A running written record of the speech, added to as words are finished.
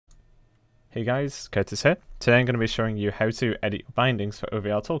Hey guys, Curtis here. Today I'm going to be showing you how to edit your bindings for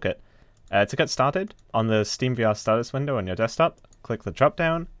OVR Toolkit. To get started, on the SteamVR status window on your desktop, click the drop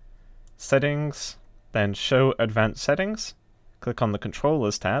down, Settings, then Show Advanced Settings, click on the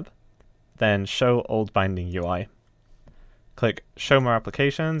Controllers tab, then Show Old Binding UI. Click Show More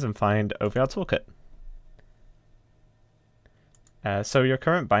Applications and find OVR Toolkit. So your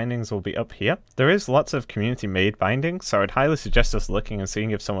current bindings will be up here. There is lots of community-made bindings, so I'd highly suggest us looking and seeing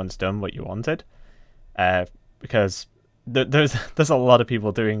if someone's done what you wanted, because there's a lot of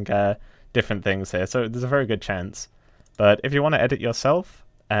people doing different things here, so there's a very good chance. But if you want to edit yourself,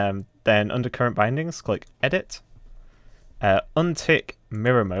 then under Current Bindings, click Edit. Untick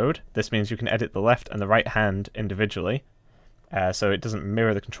Mirror Mode. This means you can edit the left and the right hand individually, so it doesn't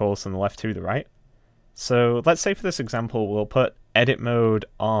mirror the controls from the left to the right. So let's say for this example we'll put edit mode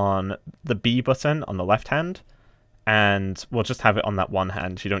on the B button on the left hand, and we'll just have it on that one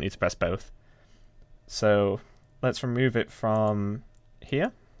hand. You don't need to press both. So let's remove it from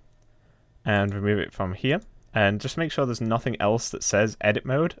here and remove it from here, and just make sure there's nothing else that says edit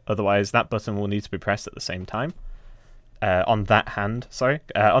mode, otherwise that button will need to be pressed at the same time. On that hand, sorry.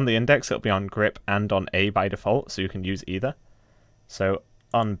 On the index it'll be on grip and on A by default, so you can use either. So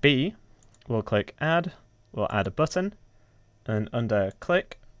on B, we'll click Add, we'll add a button, and under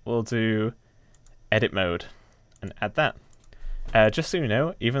Click, we'll do Edit Mode, and add that. Just so you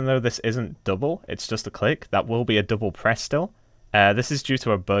know, even though this isn't double, it's just a click, that will be a double press still. This is due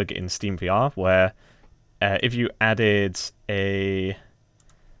to a bug in SteamVR, where if you added a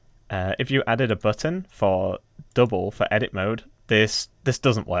button for double for Edit Mode, this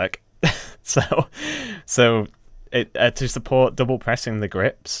doesn't work. So to support double pressing the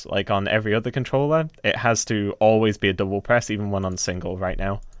grips, like on every other controller, it has to always be a double press, even when on single right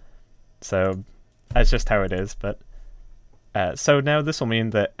now. So that's just how it is. But so now this will mean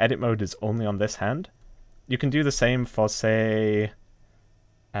that edit mode is only on this hand. You can do the same for, say,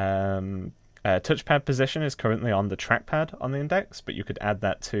 touchpad position is currently on the trackpad on the index, but you could add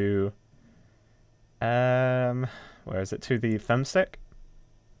that to where is it? To the thumbstick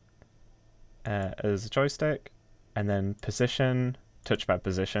as a joystick. And then position, touchpad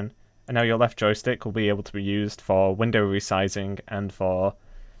position, and now your left joystick will be able to be used for window resizing and for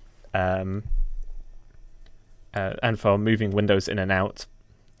moving windows in and out,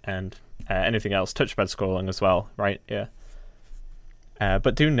 and anything else, touchpad scrolling as well, right? Yeah.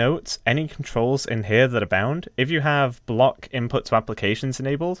 But do note, any controls in here that are bound, if you have block input to applications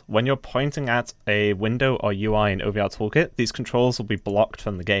enabled, when you're pointing at a window or UI in OVR Toolkit, these controls will be blocked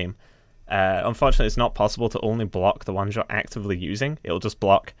from the game. Unfortunately, it's not possible to only block the ones you're actively using. It'll just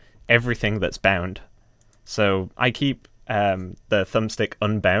block everything that's bound. So I keep the thumbstick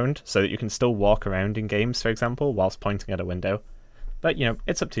unbound so that you can still walk around in games, for example, whilst pointing at a window. But, you know,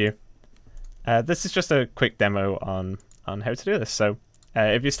 it's up to you. This is just a quick demo on how to do this. So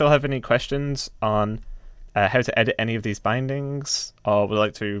if you still have any questions on how to edit any of these bindings, or would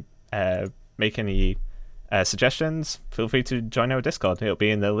like to make any suggestions, feel free to join our Discord. It'll be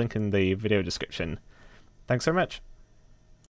in the link in the video description. Thanks so much.